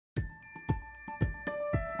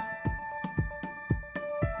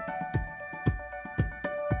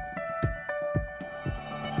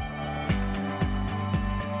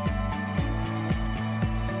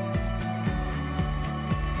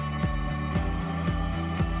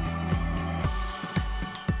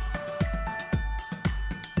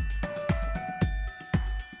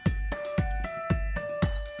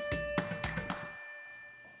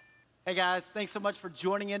Hey guys, thanks so much for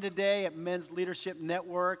joining in today at Men's Leadership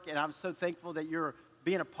Network, and I'm so thankful that you're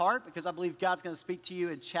being a part because I believe God's going to speak to you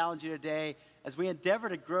and challenge you today as we endeavor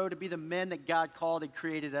to grow to be the men that God called and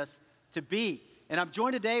created us to be. And I'm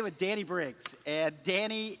joined today with Danny Briggs, and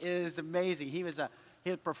Danny is amazing. He was a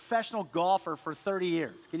professional golfer for 30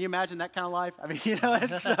 years. Can you imagine that kind of life? I mean,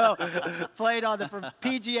 and so played on the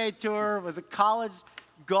PGA Tour, was a college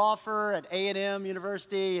golfer at A&M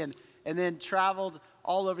University, and then traveled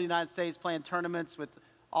all over the United States playing tournaments with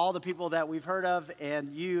all the people that we've heard of,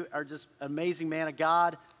 and you are just an amazing man of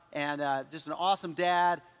God, and just an awesome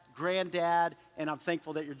dad, granddad, and I'm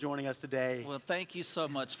thankful that you're joining us today. Well, thank you so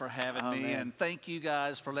much for having me, man. and thank you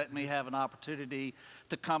guys for letting me have an opportunity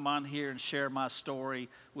to come on here and share my story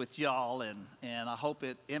with y'all, and I hope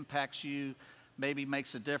it impacts you, maybe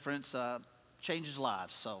makes a difference, changes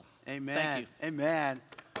lives, so Amen. Thank you. Amen.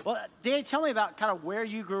 Well, Danny, tell me about kind of where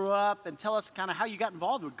you grew up and tell us kind of how you got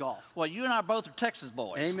involved with golf. Well, you and I both are Texas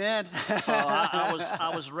boys. Amen. So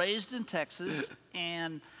I was raised in Texas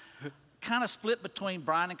and kind of split between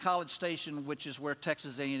Bryan and College Station, which is where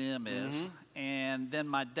Texas A&M is. And then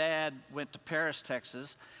my dad went to Paris,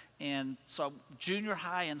 Texas. And so junior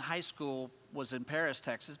high and high school was in Paris,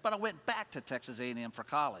 Texas, but I went back to Texas A&M for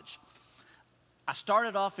college. I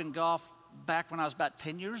started off in golf back when I was about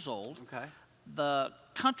 10 years old. Okay. The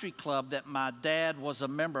country club that my dad was a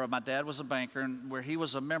member of, my dad was a banker, and where he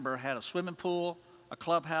was a member had a swimming pool, a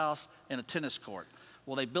clubhouse, and a tennis court.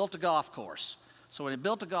 Well, they built a golf course. So when they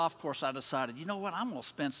built a golf course, I decided, you know what, I'm going to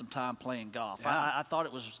spend some time playing golf. Yeah. I thought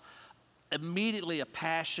it was immediately a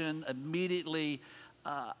passion, immediately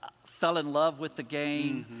fell in love with the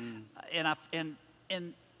game.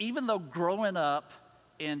 And even though growing up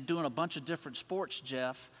and doing a bunch of different sports,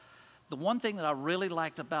 Jeff, the one thing that I really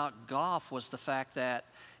liked about golf was the fact that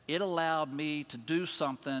it allowed me to do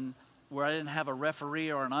something where I didn't have a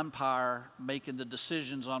referee or an umpire making the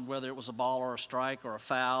decisions on whether it was a ball or a strike or a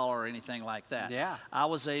foul or anything like that. Yeah. I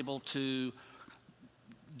was able to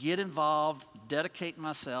get involved, dedicate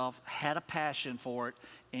myself, had a passion for it,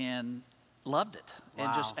 and loved it. Wow.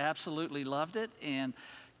 And just absolutely loved it, and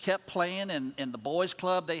kept playing. And in the boys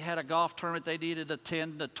club, they had a golf tournament. They needed a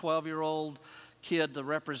 10 to 12-year-old kid to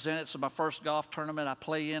represent it. So my first golf tournament I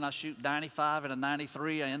play in, I shoot 95 and a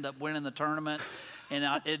 93. I end up winning the tournament. And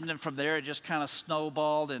then from there it just kind of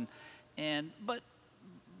snowballed. But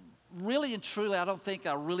really and truly, I don't think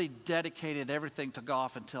I really dedicated everything to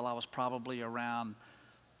golf until I was probably around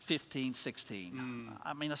 15, 16.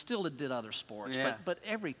 I mean, I still did other sports, Yeah. but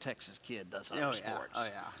every Texas kid does other sports. Oh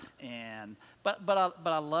yeah. And but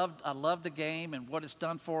I loved the game and what it's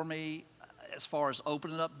done for me as far as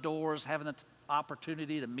opening up doors, having the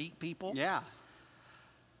opportunity to meet people. Yeah.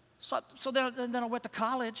 So then I went to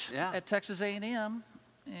college at Texas A&M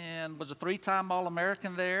and was a 3-time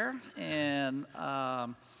All-American there, and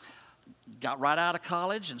got right out of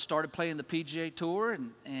college and started playing the PGA Tour.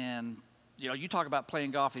 And you know, you talk about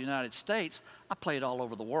playing golf in the United States, I played all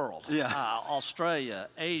over the world. Yeah. Australia,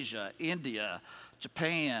 Asia, India,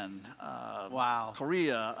 Japan, Wow.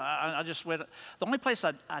 Korea. I just went. The only place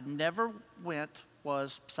I never went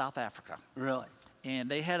was South Africa. Really? And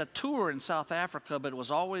they had a tour in South Africa, but it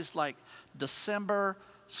was always like December,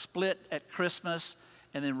 split at Christmas,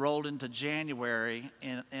 and then rolled into January.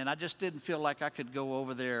 And I just didn't feel like I could go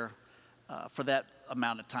over there for that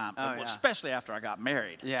amount of time, especially after I got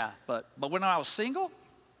married. Yeah. But when I was single,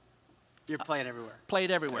 You're playing everywhere.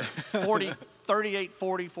 played everywhere. 38,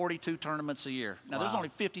 40, 42 tournaments a year. Now, there's Wow. only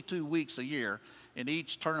 52 weeks a year, and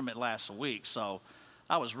each tournament lasts a week. So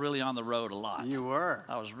I was really on the road a lot. You were.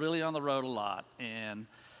 I was really on the road a lot. And,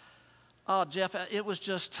 oh, Jeff, it was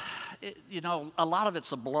just, you know, a lot of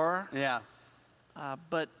it's a blur. Yeah.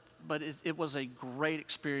 But it was a great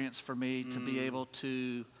experience for me to be able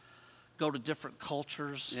to go to different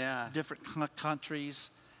cultures, different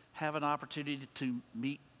countries, have an opportunity to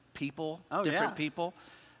meet people, different people.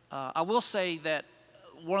 I will say that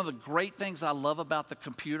one of the great things I love about the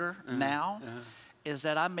computer now is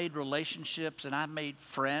that I made relationships and I made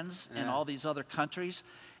friends in all these other countries.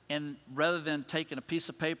 And rather than taking a piece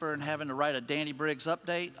of paper and having to write a Danny Briggs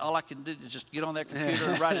update, all I can do is just get on that computer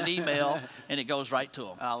and write an email, and it goes right to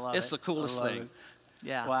them. I love it's it. the coolest I love thing. it.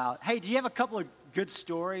 Yeah. Wow. Hey, do you have a couple of good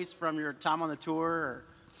stories from your time on the tour or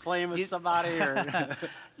playing with somebody? Or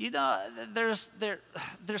You know, there's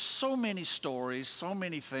so many stories, so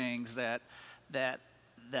many things that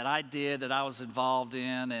I did, that I was involved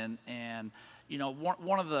in, and you know,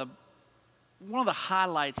 one of the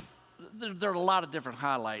highlights. There are a lot of different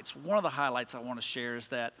highlights. One of the highlights I want to share is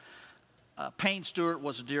that Payne Stewart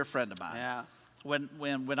was a dear friend of mine. Yeah.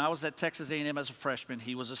 when I was at Texas A&M as a freshman,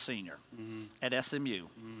 he was a senior at SMU.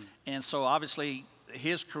 And so obviously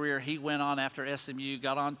his career, he went on after SMU,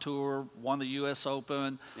 got on tour, won the U.S.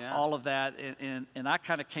 Open, all of that. And I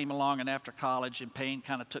kind of came along, and after college, and Payne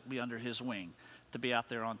kind of took me under his wing to be out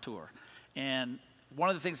there on tour. And one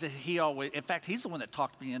of the things that he always, in fact, he's the one that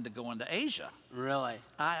talked me into going to Asia. Really?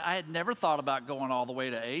 I had never thought about going all the way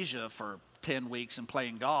to Asia for 10 weeks and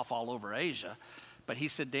playing golf all over Asia. But he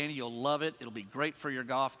said, Danny, you'll love it. It'll be great for your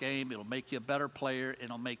golf game. It'll make you a better player, and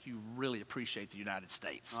it'll make you really appreciate the United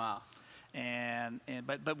States. Wow.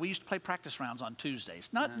 But we used to play practice rounds on Tuesdays.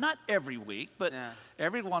 Not every week, but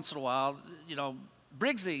every once in a while, you know,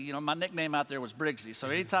 Briggsy, you know, my nickname out there was Briggsy. So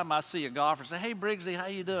anytime I see a golfer say, hey, Briggsy, how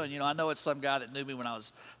you doing? You know, I know it's some guy that knew me when I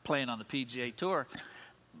was playing on the PGA Tour.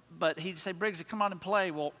 But he'd say, Briggsy, come on and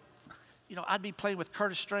play. Well, you know, I'd be playing with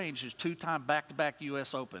Curtis Strange, who's two-time back-to-back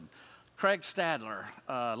U.S. Open. Craig Stadler,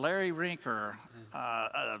 Larry Rinker,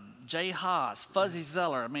 Jay Haas, Fuzzy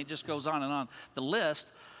Zeller. I mean, it just goes on and on the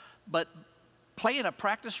list. But playing a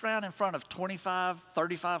practice round in front of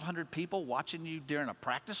 3,500 people watching you during a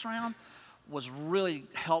practice round was really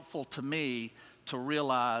helpful to me to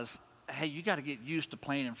realize, hey, you got to get used to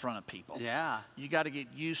playing in front of people. Yeah. You got to get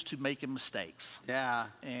used to making mistakes. Yeah.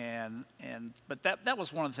 But that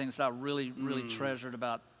was one of the things that I really treasured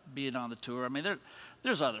about being on the tour. I mean,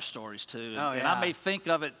 there's other stories too, and I may think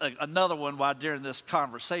of it another one while during this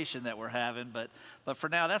conversation that we're having. But for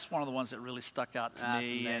now, that's one of the ones that really stuck out to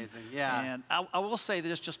me. That's amazing. And I will say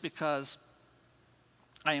this just because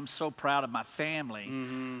I am so proud of my family.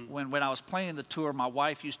 When I was playing the tour, my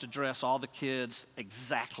wife used to dress all the kids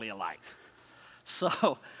exactly alike.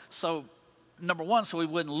 So number one, so we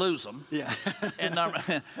wouldn't lose them. Yeah.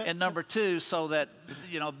 and number two, so that,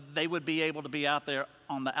 you know, they would be able to be out there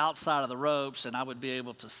on the outside of the ropes, and I would be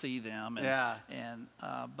able to see them.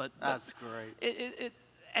 But that's great. It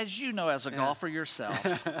as you know, as a golfer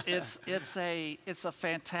yourself, it's a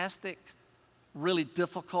fantastic, really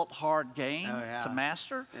difficult, hard game to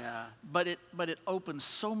master. Yeah. But it opens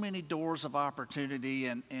so many doors of opportunity,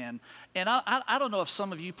 and I don't know if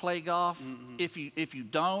some of you play golf. If you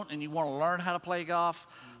don't and you want to learn how to play golf,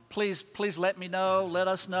 please let me know, let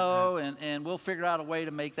us know, and we'll figure out a way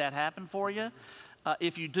to make that happen for you.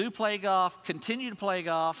 If you do play golf, continue to play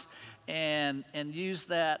golf, and use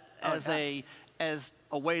that as a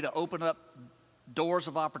way to open up doors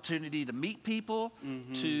of opportunity to meet people,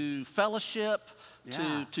 to fellowship,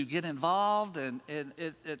 to get involved, and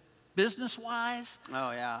business-wise.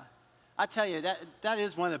 Oh, yeah. I tell you, that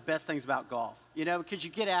is one of the best things about golf, you know, because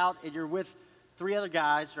you get out and you're with 3 other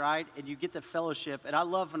guys, right, and you get the fellowship. And I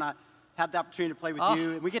love when I had the opportunity to play with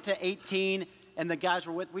you, and we get to 18, and the guys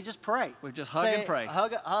we're with, we just pray. We just hug and pray.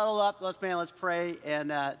 Huddle up, let's pray, and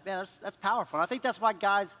man, that's powerful. And I think that's why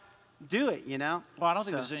guys do it, you know? Well, I don't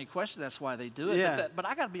think there's any question that's why they do it. Yeah. But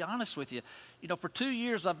I got to be honest with you. You know, for 2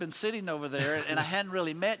 years I've been sitting over there, and I hadn't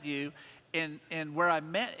really met you. And where I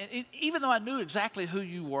met, even though I knew exactly who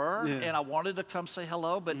you were, and I wanted to come say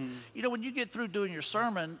hello, but, you know, when you get through doing your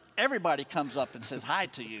sermon, everybody comes up and says hi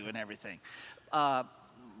to you and everything.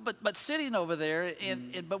 But sitting over there,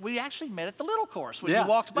 but we actually met at the little course. When you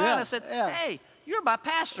walked by, and I said, hey, you're my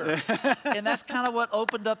pastor. And that's kind of what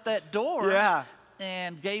opened up that door.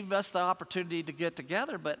 And gave us the opportunity to get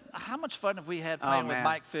together. But how much fun have we had playing with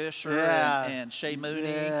Mike Fisher and Shay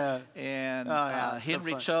Mooney and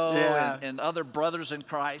Henry Cho and other brothers in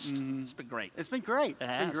Christ? It's been great. It's been great. It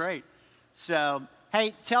has. It's been great. So,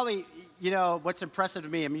 hey, tell me, you know, what's impressive to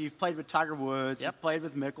me. I mean, you've played with Tiger Woods. You've played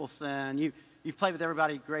with Mickelson. You've played with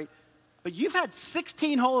everybody great. But you've had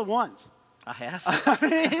 16 hole-in-ones. I have. I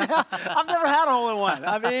mean, I've never had a hole-in-one.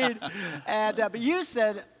 I mean, but you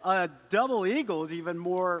said a double eagle is even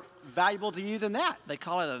more valuable to you than that. They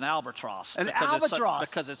call it an albatross.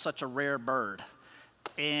 Because it's such a rare bird.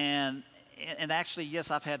 And actually, yes,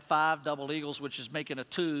 I've had 5 double eagles, which is making a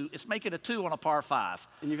 2. It's making a 2 on a par 5.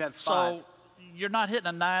 And you've had 5. So you're not hitting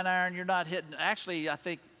a 9-iron. You're not hitting. Actually, I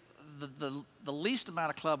think the least amount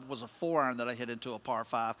of club was a 4-iron that I hit into a par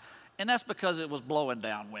 5. And that's because it was blowing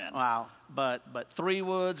downwind. Wow. But 3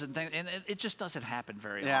 woods and things, and it just doesn't happen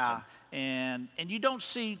very often. And you don't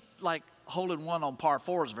see like hole-in-one on par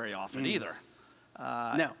 4s very often either. No.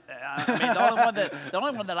 I mean, the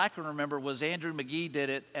only one that I can remember was Andrew McGee did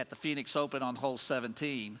it at the Phoenix Open on hole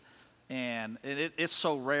 17, and it's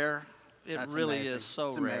so rare. That's really amazing. Is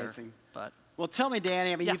so rare. Amazing. But well, tell me,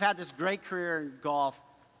 Danny. I mean, you've had this great career in golf.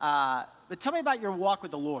 But tell me about your walk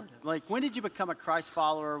with the Lord. Like, when did you become a Christ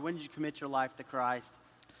follower? When did you commit your life to Christ?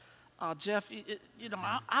 Jeff, you know,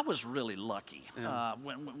 I was really lucky.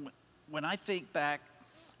 When I think back,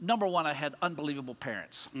 number one, I had unbelievable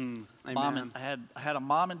parents. Amen. I had a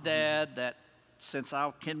mom and dad that, since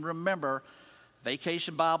I can remember,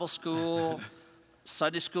 vacation Bible school,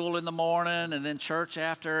 Sunday school in the morning, and then church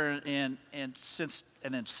after, and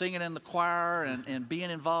then singing in the choir and being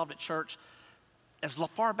involved at church as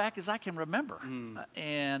far back as I can remember.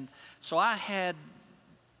 And so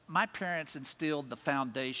my parents instilled the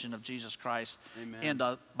foundation of Jesus Christ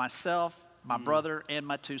into myself, my brother, and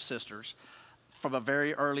my two sisters from a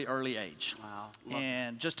very early age. Wow.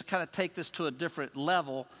 And just to kind of take this to a different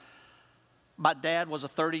level, my dad was a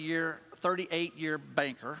 38-year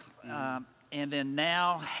banker, and then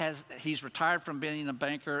now he's retired from being a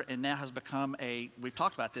banker and now has become we've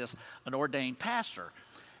talked about this, an ordained pastor.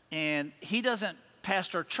 And he doesn't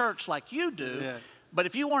pastor a church like you do, but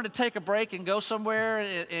if you wanted to take a break and go somewhere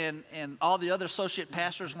and all the other associate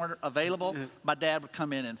pastors weren't available, my dad would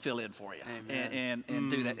come in and fill in for you and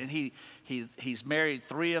do that. And he's married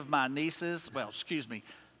 3 of my nieces. Well, excuse me,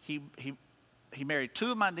 he married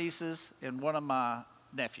 2 of my nieces and 1 of my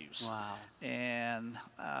nephews. Wow. And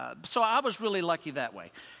so I was really lucky that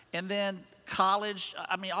way. And then college,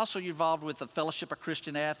 I mean, also you're involved with the Fellowship of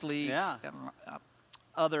Christian Athletes, and,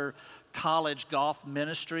 other college golf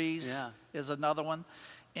ministries is another one.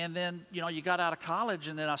 And then, you got out of college,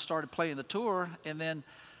 and then I started playing the tour. And then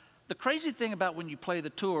the crazy thing about when you play the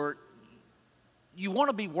tour, you want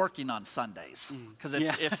to be working on Sundays, because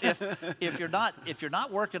if you're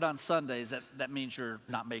not working on Sundays, that means you're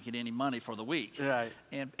not making any money for the week. Right.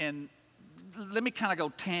 And let me kind of go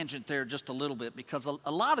tangent there just a little bit, because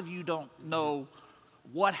a lot of you don't know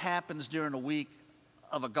what happens during a week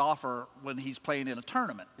of a golfer when he's playing in a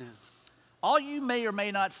tournament. All you may or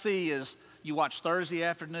may not see is you watch Thursday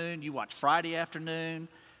afternoon, you watch Friday afternoon,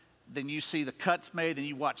 then you see the cuts made, and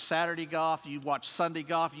you watch Saturday golf, you watch Sunday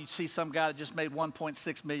golf, you see some guy that just made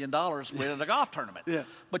 $1.6 million winning a golf tournament.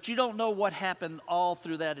 But you don't know what happened all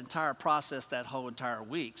through that entire process, that whole entire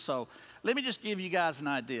week. So let me just give you guys an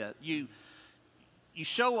idea. You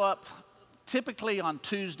show up, typically on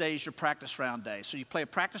Tuesdays, your practice round day. So you play a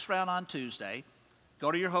practice round on Tuesday,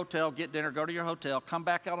 go to your hotel, get dinner, go to your hotel, come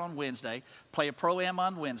back out on Wednesday, play a Pro-Am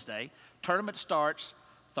on Wednesday. Tournament starts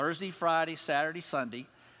Thursday, Friday, Saturday, Sunday.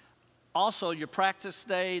 Also, your practice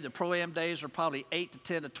day, the Pro-Am days are probably 8 to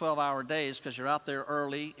 10 to 12-hour days, because you're out there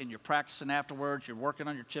early and you're practicing afterwards, you're working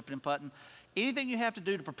on your chipping and putting. Anything you have to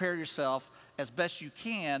do to prepare yourself as best you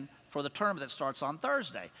can for the tournament that starts on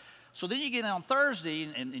Thursday. So then you get in on Thursday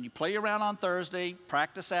and you play around on Thursday,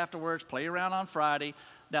 practice afterwards, play around on Friday.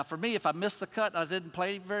 Now, for me, if I missed the cut and I didn't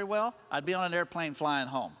play very well, I'd be on an airplane flying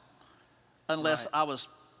home, unless I was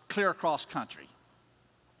clear across country.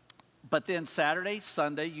 But then Saturday,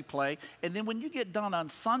 Sunday, you play. And then when you get done on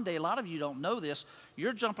Sunday, a lot of you don't know this,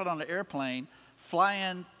 you're jumping on an airplane,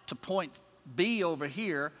 flying to point B over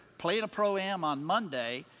here, playing a Pro-Am on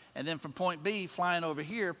Monday, and then from point B, flying over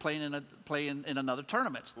here, playing in another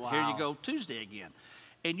tournament. Wow. Here you go Tuesday again.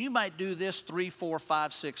 And you might do this 3, 4,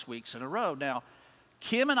 5, 6 weeks in a row. Now,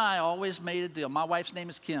 Kim and I always made a deal. My wife's name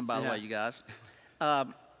is Kim, by the way, you guys.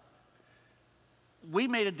 We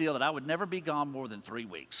made a deal that I would never be gone more than 3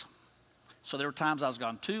 weeks. So there were times I was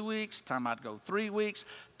gone 2 weeks, times I'd go 3 weeks,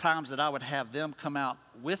 times that I would have them come out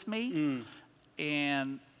with me.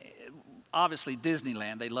 And obviously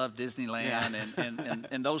Disneyland, they love Disneyland,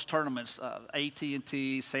 and those tournaments,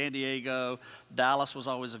 AT&T, San Diego, Dallas was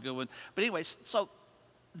always a good one. But anyways, so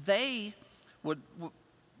they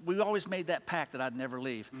we always made that pact that I'd never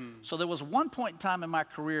leave. So there was one point in time in my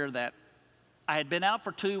career that I had been out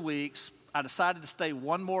for 2 weeks. I decided to stay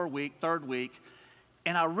one more week, third week,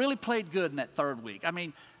 and I really played good in that third week. I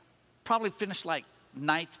mean, probably finished like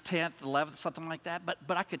 9th, 10th, 11th, something like that,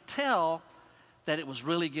 but I could tell that it was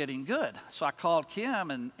really getting good. So I called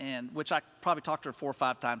Kim, and which I probably talked to her 4 or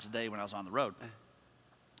 5 times a day when I was on the road.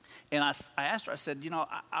 And I asked her, I said,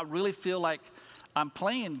 I really feel like I'm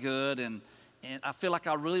playing good, and I feel like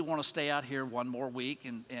I really want to stay out here one more week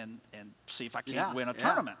and see if I can't win a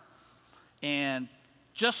tournament. And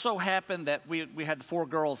just so happened that we had 4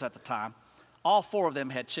 girls at the time. All 4 of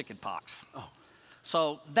them had chicken pox.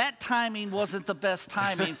 So that timing wasn't the best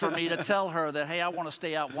timing for me to tell her that, hey, I want to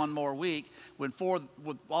stay out one more week when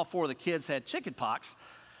all 4 of the kids had chicken pox.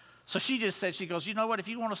 So she just said, she goes, you know what, if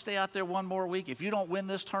you want to stay out there one more week, if you don't win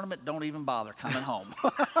this tournament, don't even bother coming home.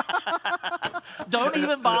 Don't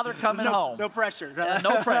even bother coming home. No pressure.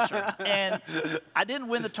 No pressure. And I didn't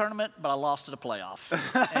win the tournament, but I lost to the playoff.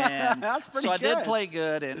 And that's pretty so good. I did play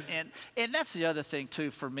good. And that's the other thing,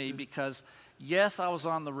 too, for me, because, yes, I was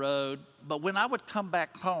on the road, but when I would come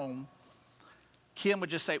back home, Kim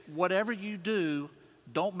would just say, whatever you do,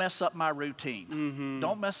 don't mess up my routine.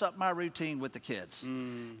 Don't mess up my routine with the kids.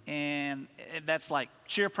 And that's like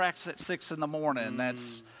cheer practice at 6 in the morning.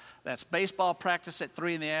 That's baseball practice at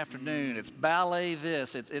 3 in the afternoon. It's ballet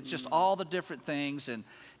this. It's just all the different things. And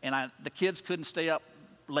the kids couldn't stay up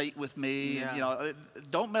late with me. Yeah. And, you know,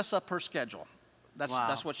 don't mess up her schedule.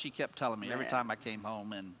 That's what she kept telling me every Man. time I came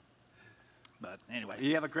home. But anyway.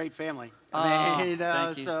 You have a great family. Thank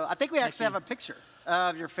you. So I think we actually have a picture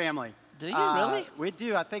of your family. Do you really? We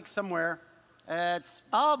do. I think somewhere. It's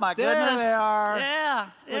Oh my there goodness! they are. Yeah,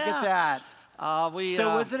 Look at that.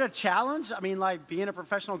 So was was it a challenge? I mean, like being a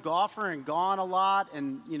professional golfer and gone a lot,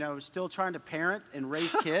 and still trying to parent and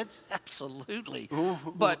raise kids. Absolutely.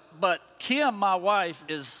 But Kim, my wife,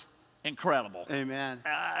 is incredible. Amen.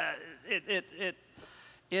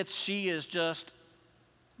 She is just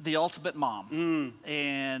the ultimate mom.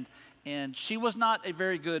 And she was not a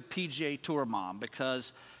very good PGA Tour mom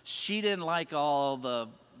because she didn't like all the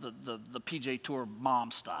PGA Tour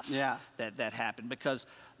mom stuff that happened, because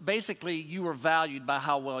basically you were valued by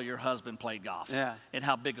how well your husband played golf and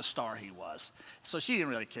how big a star he was. So she didn't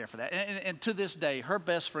really care for that. And to this day, her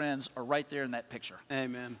best friends are right there in that picture.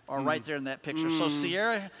 Amen. Right there in that picture. So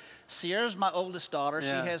Sierra's my oldest daughter.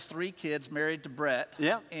 She has 3 kids, married to Brett.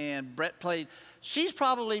 Yeah. And Brett played. She's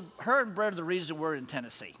probably, her and Brett are the reason we're in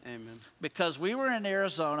Tennessee. Amen. Because we were in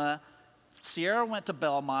Arizona. Sierra went to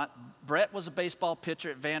Belmont. Brett was a baseball pitcher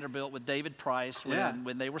at Vanderbilt with David Price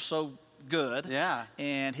when they were so good. Yeah.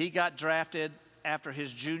 And he got drafted after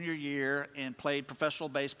his junior year and played professional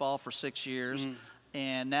baseball for 6 years.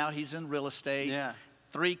 And now he's in real estate. Yeah.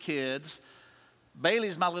 3 kids.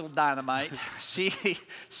 Bailey's my little dynamite.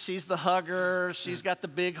 She's the hugger. She's got the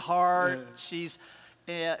big heart. She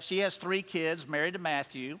has 3 kids, married to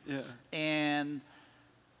Matthew. Yeah. And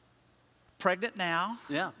pregnant now.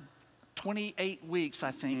 Yeah. 28 weeks,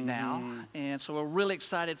 I think, now, and so we're really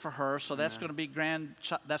excited for her. So that's going to be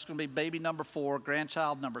that's going to be baby number 4,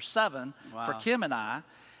 grandchild number 7 for Kim and I.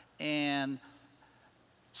 And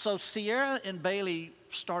so Sierra and Bailey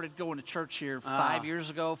started going to church here 4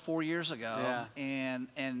 years ago, and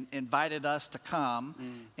invited us to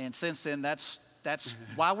come. And since then, that's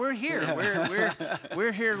why we're here.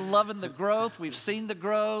 We're here loving the growth. We've seen the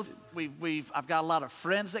growth. I've got a lot of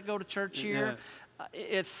friends that go to church here. Yeah.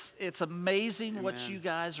 It's amazing what you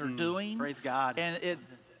guys are doing. Praise God. And it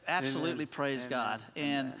absolutely praise God.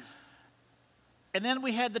 And then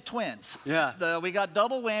we had the twins. Yeah. We got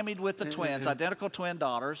double whammied with the twins, identical twin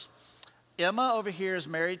daughters. Emma over here is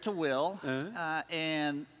married to Will,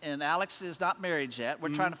 and Alex is not married yet. We're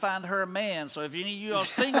trying to find her a man. So if any of you are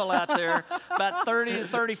single out there, about 30 to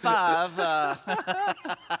 35,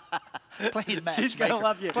 playing matchmaker. She's gonna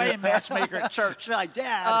love you. Playing matchmaker at church. She's like,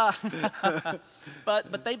 Dad.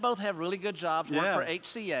 But they both have really good jobs. Work for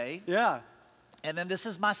HCA. Yeah. And then this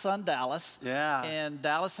is my son, Dallas. Yeah. And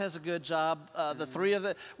Dallas has a good job. The 3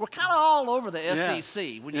 of we're kind of all over the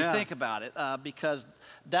SEC when you think about it, because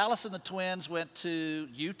Dallas and the twins went to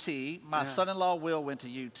UT. My son-in-law, Will, went to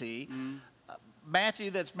UT.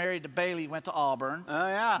 Matthew, that's married to Bailey, went to Auburn. Oh,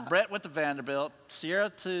 yeah. Brett went to Vanderbilt. Sierra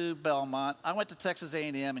to Belmont. I went to Texas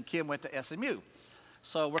A&M, and Kim went to SMU.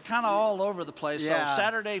 So we're kind of all over the place. Yeah. So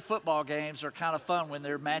Saturday football games are kind of fun when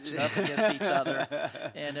they're matching up against each other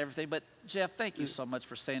and everything. But, Jeff, thank you so much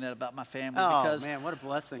for saying that about my family. Oh, because man, what a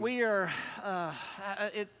blessing. We are, I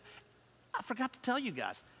forgot to tell you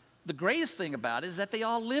guys, the greatest thing about it is that they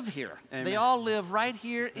all live here. Amen. They all live right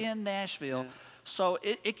here in Nashville. Yeah. So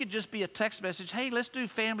it could just be a text message, hey, let's do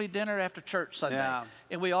family dinner after church Sunday. Yeah.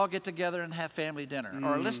 And we all get together and have family dinner.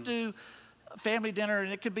 Or let's do family dinner,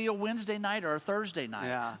 and it could be a Wednesday night or a Thursday night.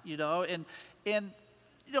 Yeah. And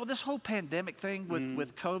this whole pandemic thing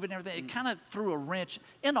with COVID and everything, it kind of threw a wrench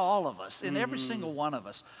in all of us, in every single one of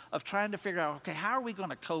us, of trying to figure out, okay, how are we going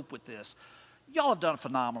to cope with this? Y'all have done a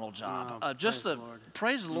phenomenal job.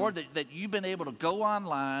 Praise the Lord that you've been able to go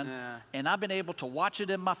online, and I've been able to watch it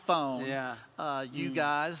in my phone, you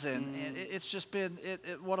guys, and it's just been,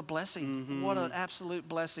 what a blessing. What an absolute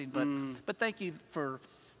blessing. But thank you for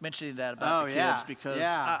mentioning that about the kids, because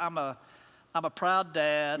I'm a proud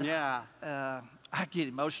dad. Yeah. I get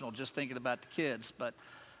emotional just thinking about the kids, but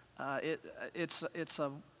I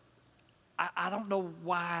don't know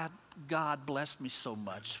why God blessed me so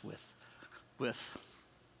much with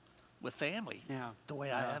family, the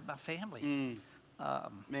way I have my family.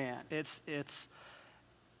 Man,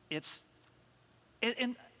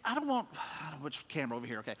 and I don't want which camera over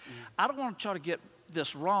here. Okay, I don't want y'all to get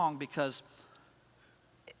this wrong, because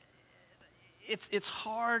it's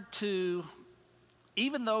hard to,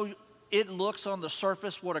 even though it looks on the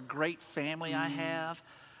surface what a great family I have,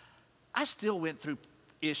 I still went through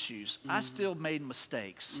issues. I still made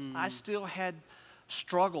mistakes. I still had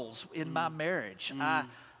struggles in my marriage.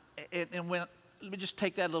 And when, let me just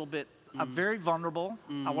take that a little bit. I'm very vulnerable.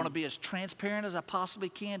 I want to be as transparent as I possibly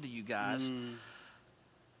can to you guys.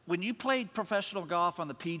 When you played professional golf on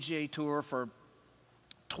the PGA Tour for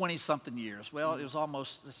 20-something years, well, it was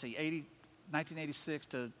almost, let's see, 1986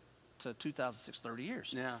 to 2006, 30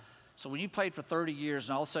 years. Yeah. So when you played for 30 years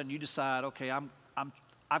and all of a sudden you decide, okay,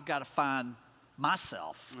 I've got to find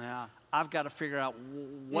myself. Yeah. I've got to figure out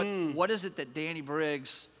what is it that Danny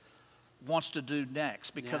Briggs wants to do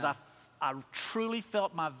next, because I truly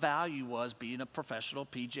felt my value was being a professional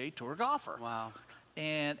PGA Tour golfer. Wow.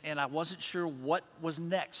 And I wasn't sure what was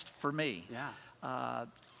next for me. Yeah.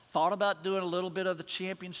 Thought about doing a little bit of the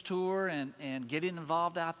Champions Tour and getting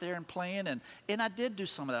involved out there and playing. And I did do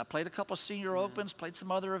some of that. I played a couple of senior opens, played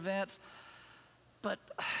some other events. But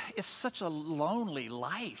it's such a lonely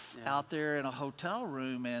life out there in a hotel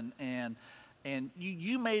room. And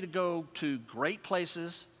you may go to great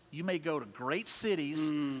places. You may go to great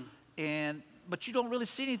cities. But you don't really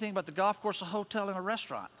see anything but the golf course, a hotel, and a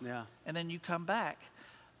restaurant. Yeah. And then you come back.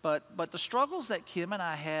 But the struggles that Kim and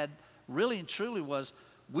I had really and truly was,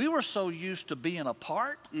 we were so used to being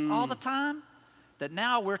apart all the time that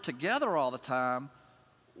now we're together all the time.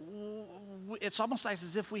 It's almost like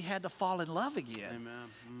as if we had to fall in love again.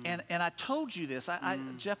 Amen. And I told you this.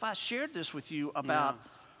 Jeff, I shared this with you about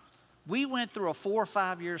we went through a 4 or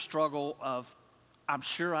 5 year struggle of, I'm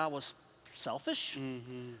sure I was selfish,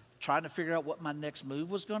 trying to figure out what my next move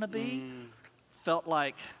was going to be. Felt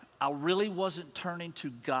like I really wasn't turning to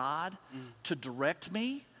God to direct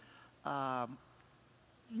me.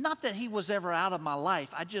 Not that he was ever out of my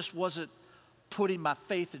life. I just wasn't putting my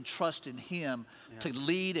faith and trust in him to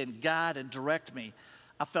lead and guide and direct me.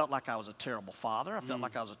 I felt like I was a terrible father. I felt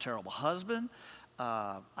like I was a terrible husband.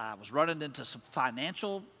 I was running into some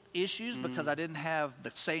financial issues because I didn't have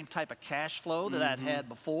the same type of cash flow that I'd had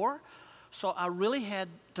before. So I really had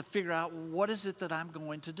to figure out, what is it that I'm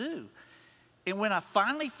going to do? And when I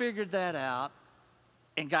finally figured that out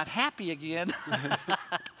and got happy again,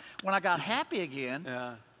 when I got happy again,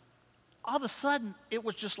 all of a sudden, it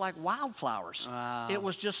was just like wildflowers. Wow. It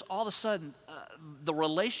was just all of a sudden, the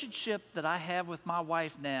relationship that I have with my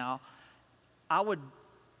wife now, I would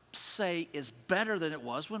say is better than it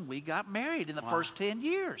was when we got married in the first 10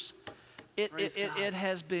 years. It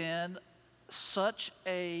has been such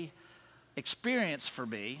a experience for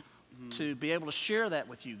me to be able to share that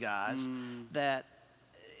with you guys, that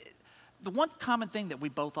the one common thing that we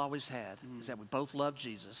both always had is that we both love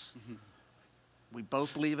Jesus. We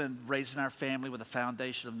both believe in raising our family with a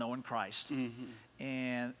foundation of knowing Christ.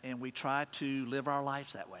 And we try to live our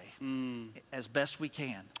lives that way as best we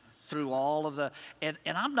can through all of the, and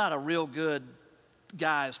I'm not a real good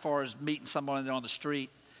guy as far as meeting someone on the street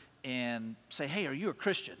and say, hey, are you a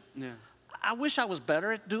Christian? Yeah. I wish I was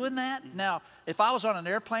better at doing that. Now, if I was on an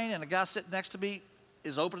airplane and a guy sitting next to me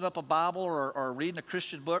is opening up a Bible or reading a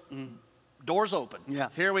Christian book, doors open. Yeah.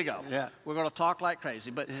 Here we go. Yeah. We're going to talk like crazy.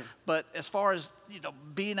 But as far as,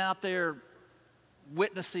 being out there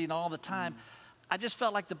witnessing all the time, I just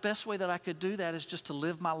felt like the best way that I could do that is just to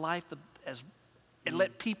live my life and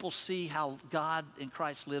let people see how God in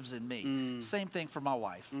Christ lives in me. Same thing for my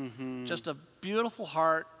wife. Just a beautiful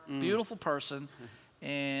heart, beautiful person,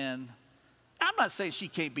 and I'm not saying she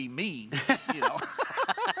can't be mean,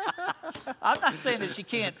 I'm not saying that she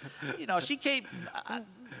can't, she can't,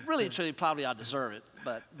 really and truly, probably I deserve it,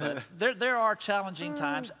 but there are challenging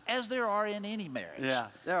times, as there are in any marriage. Yeah,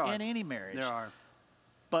 there are. In any marriage. There are.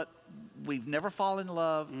 But we've never fallen in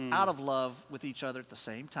love, out of love with each other at the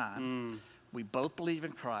same time. We both believe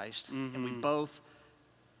in Christ, and we both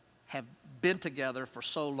have been together for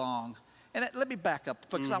so long. And let me back up,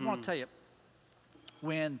 because I want to tell you,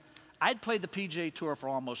 when I'd played the PGA Tour for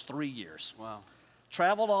almost 3 years. Wow.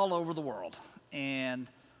 Traveled all over the world, and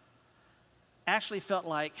actually felt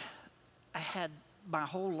like I had my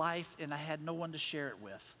whole life and I had no one to share it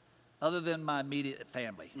with other than my immediate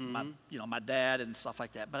family, my dad and stuff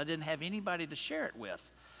like that. But I didn't have anybody to share it with.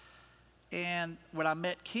 And when I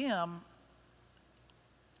met Kim,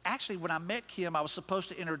 I was supposed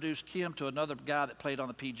to introduce Kim to another guy that played on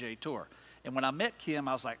the PGA Tour. And when I met Kim,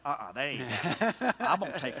 I was like, that ain't happening. I'm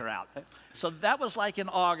going to take her out. So that was like in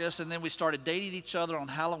August, and then we started dating each other on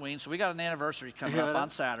Halloween. So we got an anniversary coming up on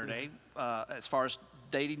Saturday as far as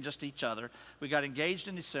dating just each other. We got engaged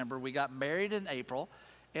in December. We got married in April.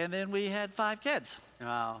 And then we had 5 kids.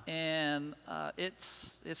 Wow. And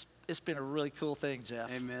it's been a really cool thing,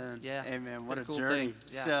 Jeff. Amen. Yeah. Amen. What a cool journey.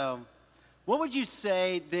 Yeah. So what would you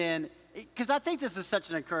say then because I think this is such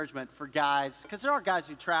an encouragement for guys, because there are guys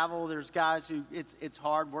who travel, there's guys who it's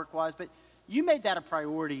hard work-wise, but you made that a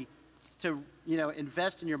priority to,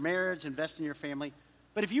 invest in your marriage, invest in your family.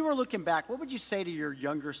 But if you were looking back, what would you say to your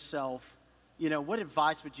younger self? What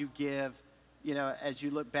advice would you give, as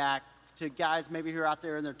you look back to guys maybe who are out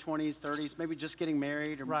there in their 20s, 30s, maybe just getting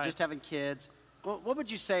married or just having kids? What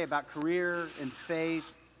would you say about career and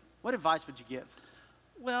faith? What advice would you give?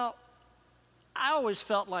 Well, I always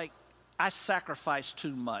felt like I sacrificed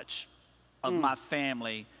too much of my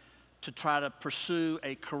family to try to pursue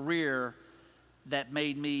a career that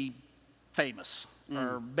made me famous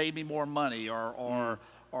or made me more money or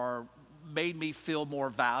made me feel more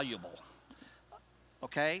valuable.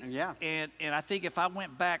 Okay? Yeah. And I think if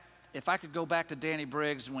I could go back to Danny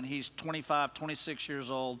Briggs when he's 25, 26 years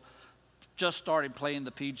old, just started playing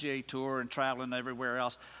the PGA Tour and traveling everywhere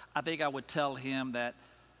else, I think I would tell him that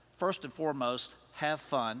first and foremost, have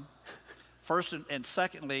fun. First and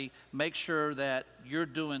secondly, make sure that you're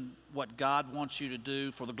doing what God wants you to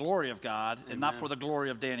do for the glory of God and not for the glory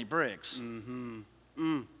of Danny Briggs.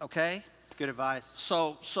 Okay? That's good advice.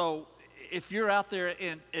 So if you're out there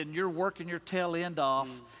and you're working your tail end off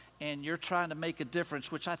and you're trying to make a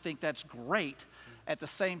difference, which I think that's great, at the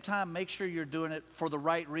same time, make sure you're doing it for the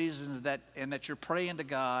right reasons and that you're praying to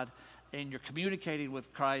God and you're communicating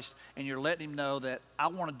with Christ and you're letting him know that I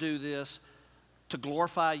want to do this to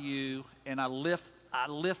glorify you, and I lift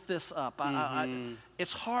this up.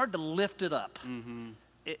 It's hard to lift it up.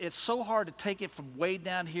 It's so hard to take it from way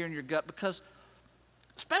down here in your gut because,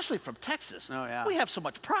 especially from Texas, we have so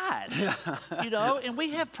much pride, and we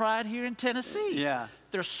have pride here in Tennessee. Yeah.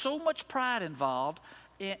 There's so much pride involved,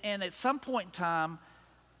 and at some point in time,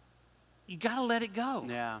 you got to let it go.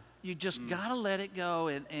 Yeah. You just got to let it go,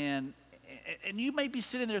 and you may be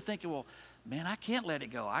sitting there thinking, well, man, I can't let it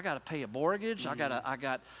go. I got to pay a mortgage. I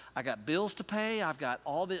got bills to pay. I've got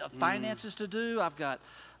all the finances to do. I've got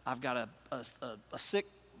a sick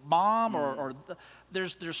mom, or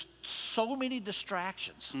there's so many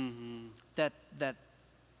distractions that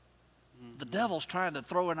the devil's trying to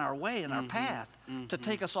throw in our way, in our path, to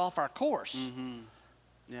take us off our course.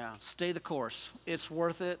 Yeah. Stay the course. It's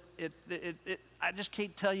worth it. I just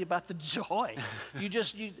can't tell you about the joy.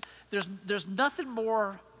 There's nothing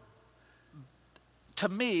more to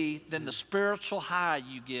me than the spiritual high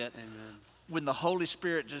you get when the Holy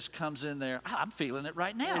Spirit just comes in there. I'm feeling it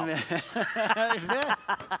right now. Isn't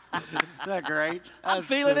that great? I'm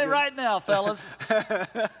feeling it right now, fellas.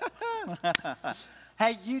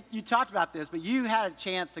 Hey, you talked about this, but you had a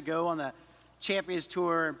chance to go on the Champions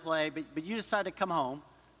Tour and play, but you decided to come home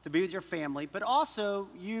to be with your family, but also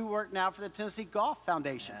you work now for the Tennessee Golf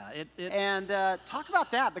Foundation. And talk about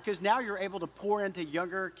that, because now you're able to pour into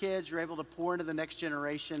younger kids, you're able to pour into the next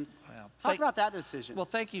generation. Well, talk about that decision. Well,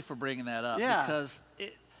 thank you for bringing that up, because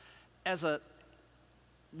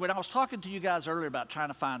when I was talking to you guys earlier about trying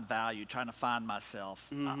to find value, trying to find myself,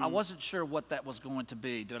 I wasn't sure what that was going to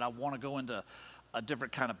be. Did I want to go into a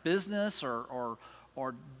different kind of business, or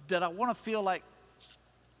did I want to feel like,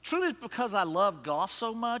 truly because I love golf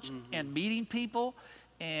so much and meeting people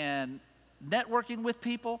and networking with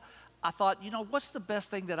people, I thought, what's the best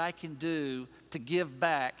thing that I can do to give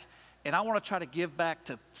back? And I want to try to give back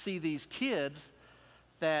to see these kids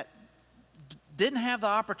that didn't have the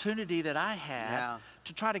opportunity that I had,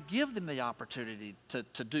 to try to give them the opportunity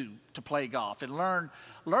to play golf and learn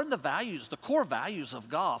the values, the core values of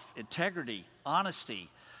golf: integrity, honesty,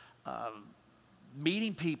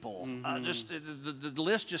 meeting people. Just the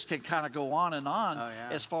list just can kind of go on and on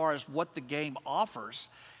as far as what the game offers.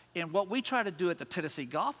 And what we try to do at the Tennessee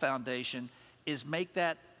Golf Foundation is make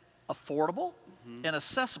that affordable and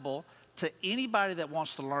accessible to anybody that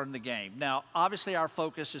wants to learn the game. Now, obviously, our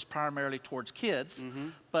focus is primarily towards kids,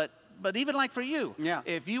 but even like for you,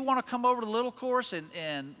 if you want to come over to the little course,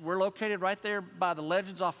 and we're located right there by the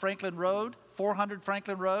Legends off Franklin Road, 400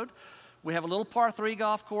 Franklin Road. We have a little par 3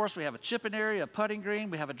 golf course. We have a chipping area, a putting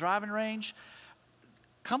green. We have a driving range.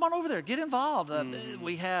 Come on over there. Get involved.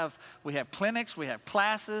 We have clinics. We have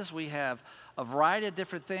classes. We have a variety of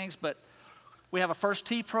different things. But we have a First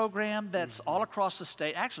Tee program that's all across the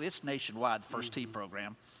state. Actually, it's nationwide, the First Tee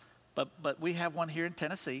program. But we have one here in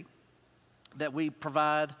Tennessee that we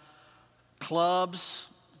provide clubs,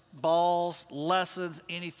 balls, lessons,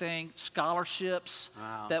 anything, scholarships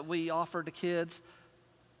that we offer to kids.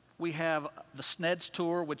 We have the SNEDS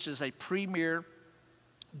Tour, which is a premier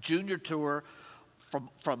junior tour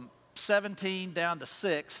from 17 down to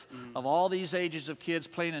 6 of all these ages of kids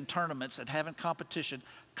playing in tournaments and having competition.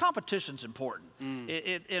 Competition's important.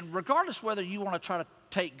 And regardless whether you want to try to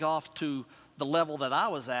take golf to the level that I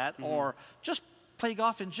was at or just play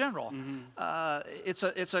golf in general. It's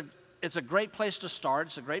a great place to start.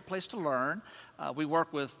 It's a great place to learn. We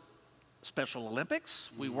work with Special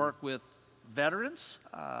Olympics. We work with veterans,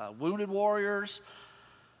 wounded warriors,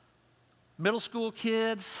 middle school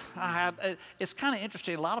kids. It's kind of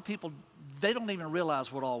interesting. A lot of people, they don't even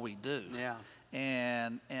realize what all we do. Yeah.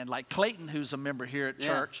 And like Clayton, who's a member here at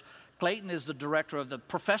church, Clayton is the director of the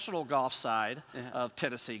professional golf side of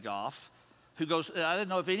Tennessee Golf, who goes, I don't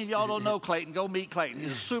know if any of y'all don't know Clayton, go meet Clayton.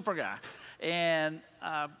 He's a super guy. And,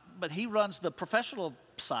 but he runs the professional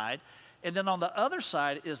side. And then on the other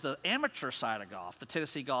side is the amateur side of golf, the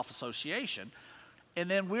Tennessee Golf Association. And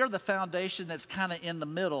then we're the foundation that's kind of in the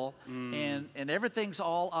middle, and everything's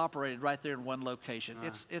all operated right there in one location.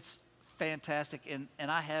 It's fantastic,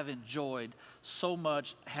 and I have enjoyed so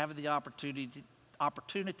much having the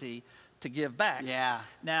opportunity to give back. Yeah.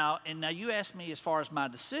 Now you asked me as far as my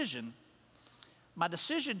decision. My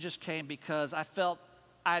decision just came because I felt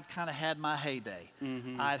I'd kind of had my heyday.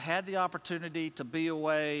 I'd had the opportunity to be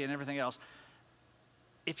away and everything else.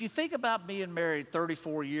 If you think about being married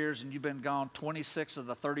 34 years and you've been gone 26 of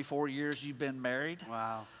the 34 years you've been married,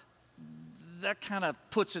 wow, that kind of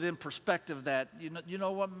puts it in perspective that, you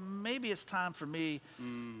know what, maybe it's time for me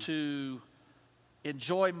to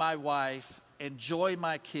enjoy my wife, enjoy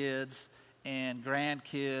my kids and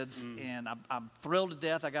grandkids, and I'm thrilled to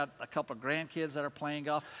death. I got a couple of grandkids that are playing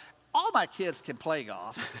golf. All my kids can play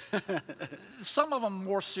golf. Some of them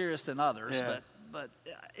more serious than others, but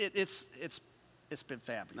it's been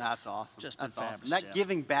fabulous. That's awesome. Just been That's fabulous. Awesome. That Jeff.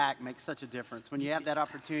 giving back makes such a difference when you have that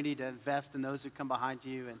opportunity to invest in those who come behind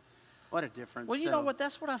you, and what a difference. Well, you know what?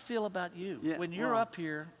 That's what I feel about you. Yeah, when you're up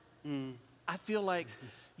here, I feel like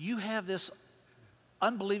you have this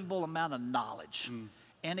unbelievable amount of knowledge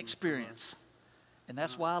and experience. And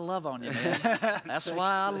that's why I love on you, man. That's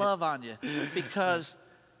why I love on you. Because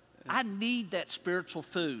I need that spiritual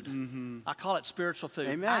food. I call it spiritual food.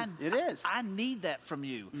 Amen. It is. I need that from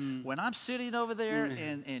you. When I'm sitting over there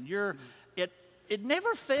and you're, it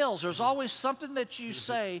never fails. There's always something that you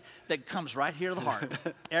say that comes right here to the heart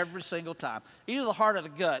every single time. Either the heart or the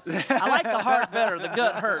gut. I like the heart better. The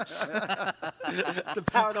gut hurts. It's the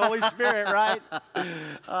power of the Holy Spirit, right?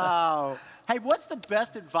 Oh. Hey, what's the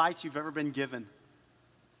best advice you've ever been given?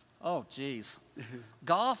 Oh, geez.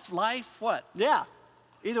 Golf, life, what? Yeah,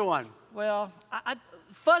 either one. Well,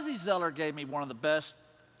 Fuzzy Zeller gave me one of the best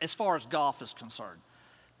as far as golf is concerned,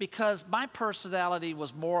 because my personality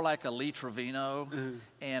was more like a Lee Trevino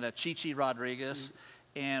and a Chichi Rodriguez.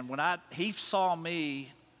 And when he saw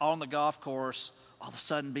me on the golf course, all of a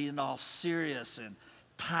sudden being all serious and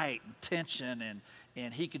tight and tension,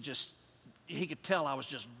 and he could tell I was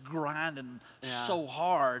just grinding so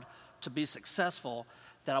hard to be successful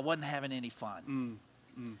that I wasn't having any fun.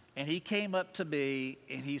 And he came up to me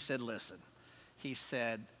and he said, listen, he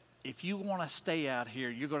said, if you want to stay out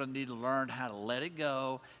here, you're going to need to learn how to let it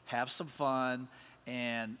go, have some fun,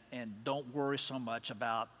 and don't worry so much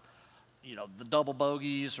about, the double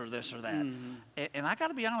bogeys or this or that. And I got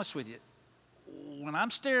to be honest with you, when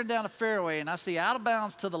I'm staring down a fairway and I see out of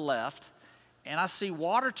bounds to the left, and I see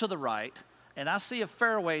water to the right, and I see a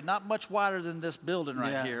fairway not much wider than this building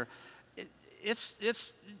right here,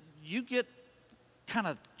 you get kind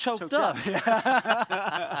of choked up.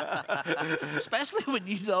 Especially when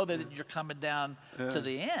you know that you're coming down to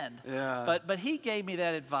the end. But he gave me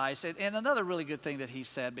that advice. And another really good thing that he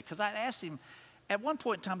said, because I asked him, at one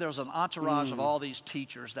point in time, there was an entourage of all these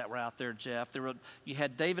teachers that were out there, Jeff. You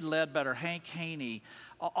had David Ledbetter, Hank Haney,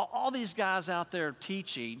 all these guys out there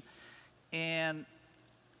teaching. And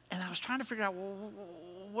I was trying to figure out, well,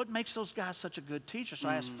 what makes those guys such a good teacher? So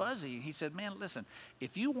I asked Fuzzy, and he said, man, listen,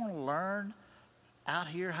 if you want to learn out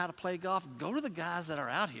here how to play golf, go to the guys that are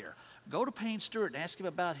out here. Go to Payne Stewart and ask him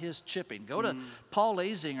about his chipping. Go to Paul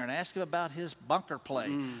Azinger and ask him about his bunker play.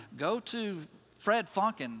 Go to Fred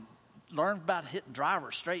Funk and learn about hitting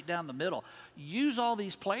drivers straight down the middle. Use all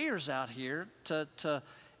these players out here to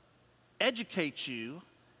educate you.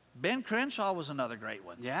 Ben Crenshaw was another great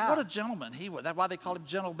one. Yeah. What a gentleman he was. That's why they called him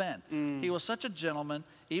Gentle Ben. He was such a gentleman.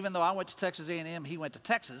 Even though I went to Texas A&M, he went to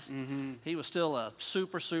Texas. He was still a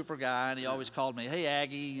super, super guy, and he always called me, hey,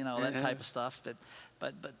 Aggie, that type of stuff.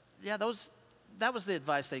 But yeah, that was the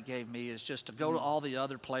advice they gave me, is just to go to all the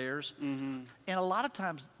other players. And a lot of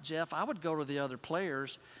times, Jeff, I would go to the other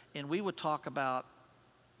players, and we would talk about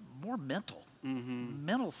more mental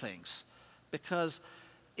things. Because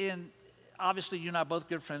obviously you and I are both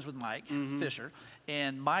good friends with Mike Fisher,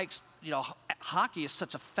 and Mike's, hockey is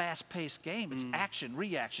such a fast-paced game. It's action,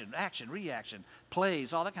 reaction,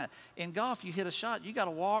 plays, all that kind of. In golf, you hit a shot, you got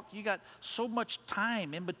to walk. You got so much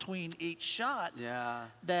time in between each shot. Yeah.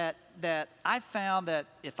 That I found that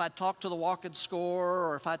if I talk to the walk-in scorer,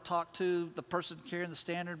 or if I talk to the person carrying the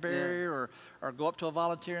standard bearer, or go up to a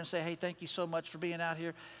volunteer and say, hey, thank you so much for being out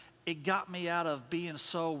here, it got me out of being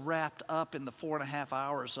so wrapped up in the 4.5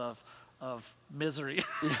 hours of misery.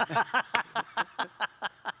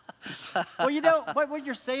 Well, what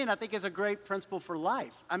you're saying, I think, is a great principle for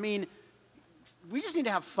life. I mean, we just need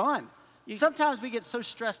to have fun. Sometimes we get so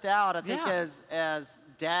stressed out, I think, as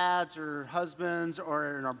dads or husbands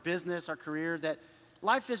or in our business, our career, that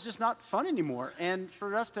life is just not fun anymore. And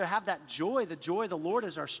for us to have that joy, the joy of the Lord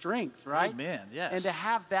is our strength, right? Amen, yes. And to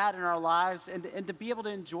have that in our lives and to be able to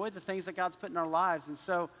enjoy the things that God's put in our lives.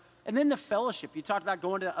 And then the fellowship. You talked about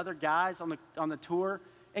going to other guys on the tour.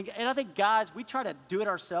 And I think, guys, we try to do it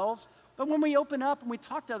ourselves. But when we open up and we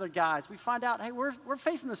talk to other guys, we find out, hey, we're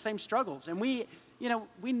facing the same struggles. And we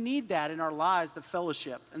need that in our lives, the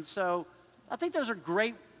fellowship. And so I think those are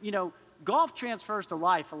great, golf transfers to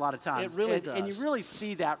life a lot of times. It really does. And you really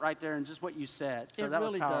see that right there in just what you said. So that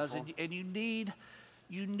really was powerful. does. And you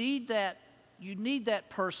need that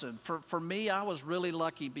person. For me, I was really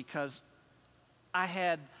lucky because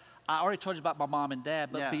I already told you about my mom and dad,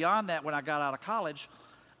 but beyond that, when I got out of college,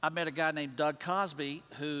 I met a guy named Doug Cosby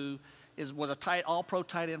who was a all-pro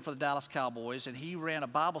tight end for the Dallas Cowboys, and he ran a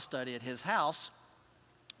Bible study at his house,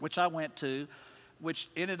 which I went to, which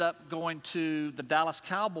ended up going to the Dallas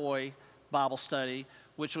Cowboy Bible study,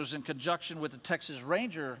 which was in conjunction with the Texas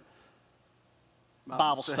Ranger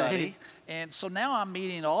Bible study. And so now I'm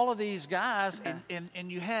meeting all of these guys,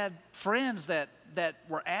 and you had friends that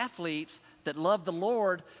were athletes that loved the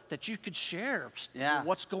Lord, that you could share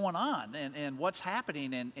what's going on and what's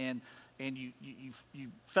happening, and you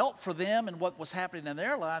felt for them and what was happening in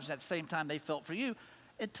their lives. At the same time, they felt for you.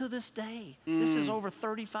 And to this day, this is over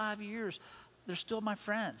 35 years, they're still my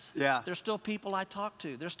friends. Yeah. They're still people I talk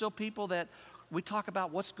to. They're still people that we talk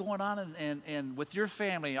about what's going on and with your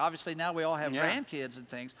family. Obviously, now we all have grandkids and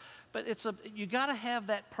things. But you got to have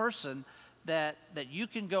that person that you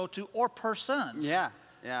can go to, or persons.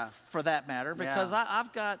 For that matter, because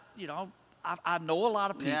I've got, I know a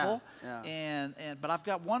lot of people, but I've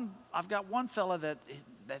got one fella that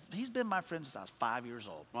he's been my friend since I was 5 years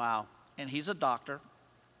old. Wow. And he's a doctor,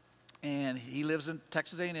 and he lives in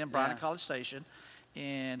Texas A&M, Bryan College Station,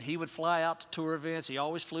 and he would fly out to tour events. He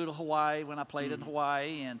always flew to Hawaii when I played in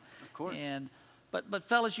Hawaii, and of course. But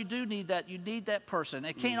fellas, you do need that. You need that person.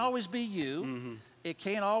 It can't always be you. It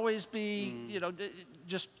can't always be,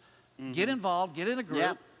 just get involved, get in a group.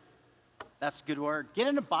 Yeah. That's a good word. Get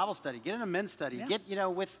in a Bible study. Get in a men's study. Yeah.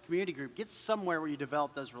 Get, with community group. Get somewhere where you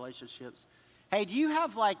develop those relationships. Hey, do you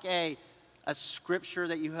have like a scripture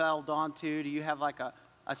that you held on to? Do you have like a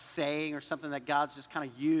saying or something that God's just kind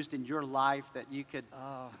of used in your life that you could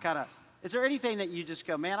kind of, is there anything that you just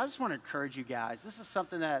go, man, I just want to encourage you guys. This is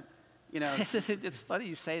something that, It's funny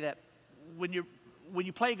you say that. When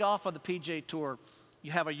you play golf on the PGA Tour,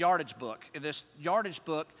 you have a yardage book, and this yardage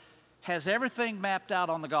book has everything mapped out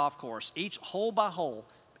on the golf course, each hole by hole,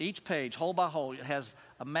 each page, hole by hole. It has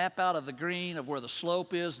a map out of the green, of where the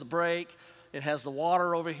slope is, the break. It has the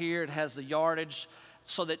water over here. It has the yardage,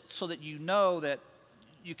 so that you know that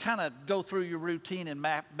you kind of go through your routine and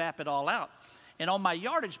map it all out. And on my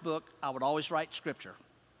yardage book, I would always write scripture.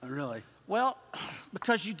 Oh, really? Well,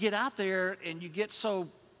 because you get out there and you get so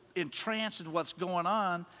entranced in what's going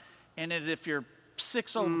on, and that if you're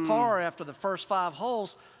 6 over par after the first 5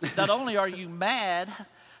 holes, not only are you mad,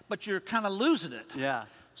 but you're kind of losing it. Yeah.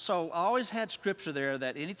 So I always had scripture there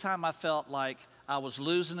that anytime I felt like I was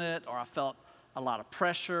losing it, or I felt a lot of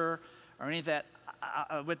pressure or any of that,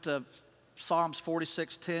 I went to Psalms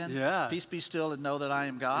 46:10. Yeah. Peace be still and know that I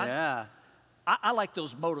am God. Yeah. I like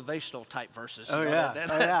those motivational type verses. Oh,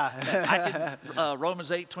 yeah.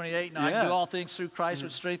 Romans 8:28. I can do all things through Christ,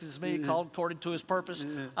 which strengthens me, called according to His purpose.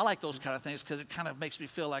 I like those kind of things because it kind of makes me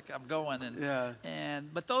feel like I'm going.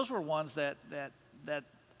 But those were ones that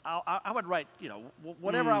I would write.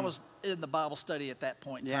 Whatever I was in the Bible study at that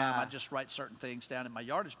point in time, I'd just write certain things down in my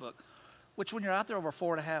yardage book. Which, when you're out there over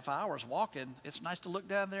 4.5 hours walking, it's nice to look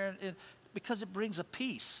down there because it brings a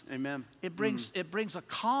peace. Amen. It brings a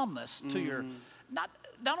calmness to your, not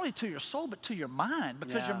only to your soul, but to your mind,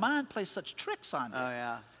 because your mind plays such tricks on you. Oh,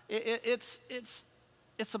 yeah.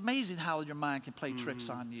 It's amazing how your mind can play tricks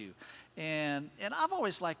on you. And I've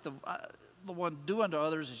always liked the one, do unto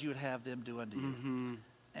others as you would have them do unto you.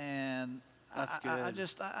 And That's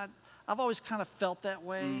good. I've always kind of felt that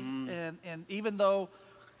way. And even though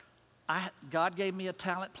God gave me a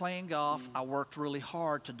talent playing golf, I worked really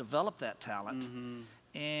hard to develop that talent.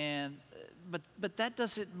 But that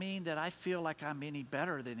doesn't mean that I feel like I'm any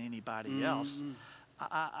better than anybody else.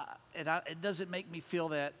 It doesn't make me feel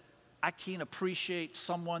that I can't appreciate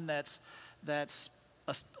someone that's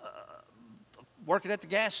working at the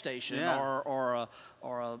gas station or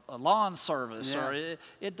a lawn service. Or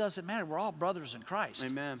it doesn't matter. We're all brothers in Christ.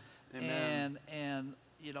 Amen. And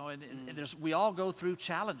you know, and we all go through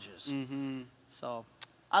challenges. So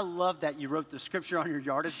I love that you wrote the scripture on your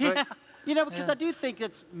yardage book. You know, because I do think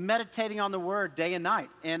it's meditating on the word day and night.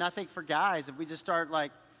 And I think for guys, if we just start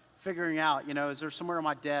like figuring out, you know, is there somewhere on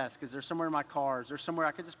my desk? Is there somewhere in my car? Is there somewhere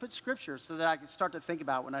I could just put scripture so that I can start to think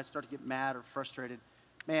about when I start to get mad or frustrated?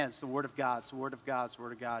 Man, it's the word of God. It's the word of God. It's the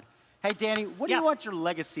word of God. Hey, Danny, what do you want your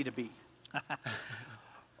legacy to be?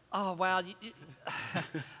 Oh, wow.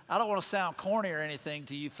 I don't want to sound corny or anything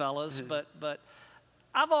to you fellas, but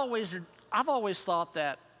I've always thought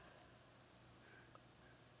that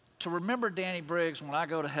to remember Danny Briggs when I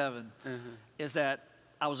go to heaven is that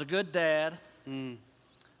I was a good dad,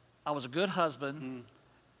 I was a good husband,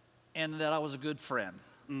 and that I was a good friend.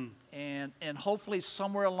 And hopefully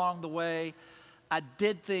somewhere along the way, I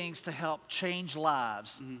did things to help change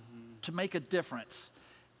lives, to make a difference,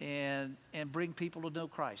 and bring people to know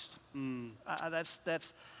Christ.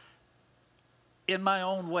 That's in my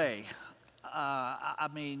own way. I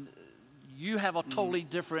mean, you have a totally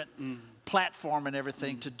different platform and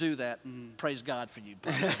everything to do that. Praise God for you,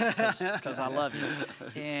 because I love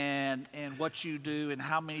you. And what you do and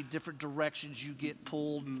how many different directions you get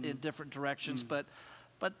pulled in different directions. But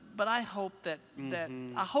I hope that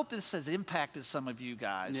I hope this has impacted some of you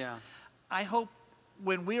guys. Yeah. I hope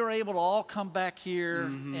when we are able to all come back here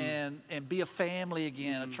and be a family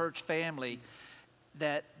again, a church family,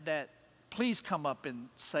 that please come up and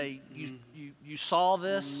say you saw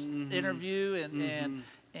this interview and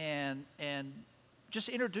just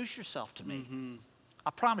introduce yourself to me. I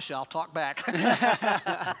promise you I'll talk back.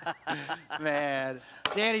 Man,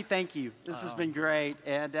 Danny, thank you. This has been great.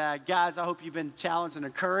 And guys, I hope you've been challenged and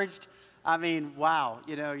encouraged. I mean, wow.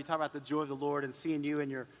 You know, you talk about the joy of the Lord and seeing you in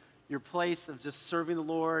your place of just serving the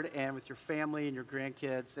Lord and with your family and your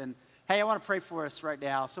grandkids. And hey, I want to pray for us right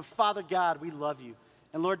now. So Father God, we love you.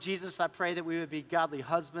 And Lord Jesus, I pray that we would be godly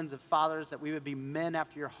husbands and fathers, that we would be men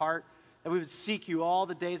after your heart, that we would seek you all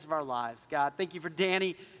the days of our lives. God, thank you for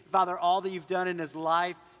Danny. Father, all that you've done in his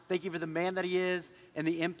life. Thank you for the man that he is and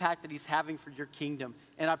the impact that he's having for your kingdom.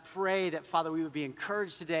 And I pray that, Father, we would be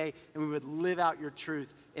encouraged today and we would live out your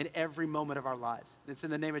truth in every moment of our lives. It's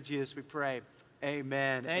in the name of Jesus we pray.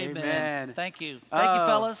 Amen. Amen. Thank you. Thank you,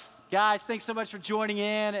 fellas. Guys, thanks so much for joining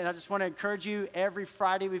in. And I just want to encourage you, every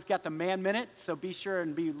Friday we've got the Man Minute. So be sure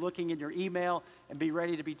and be looking in your email and be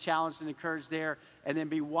ready to be challenged and encouraged there. And then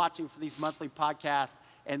be watching for these monthly podcasts.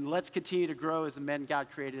 And let's continue to grow as the men God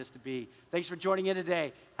created us to be. Thanks for joining in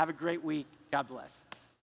today. Have a great week. God bless.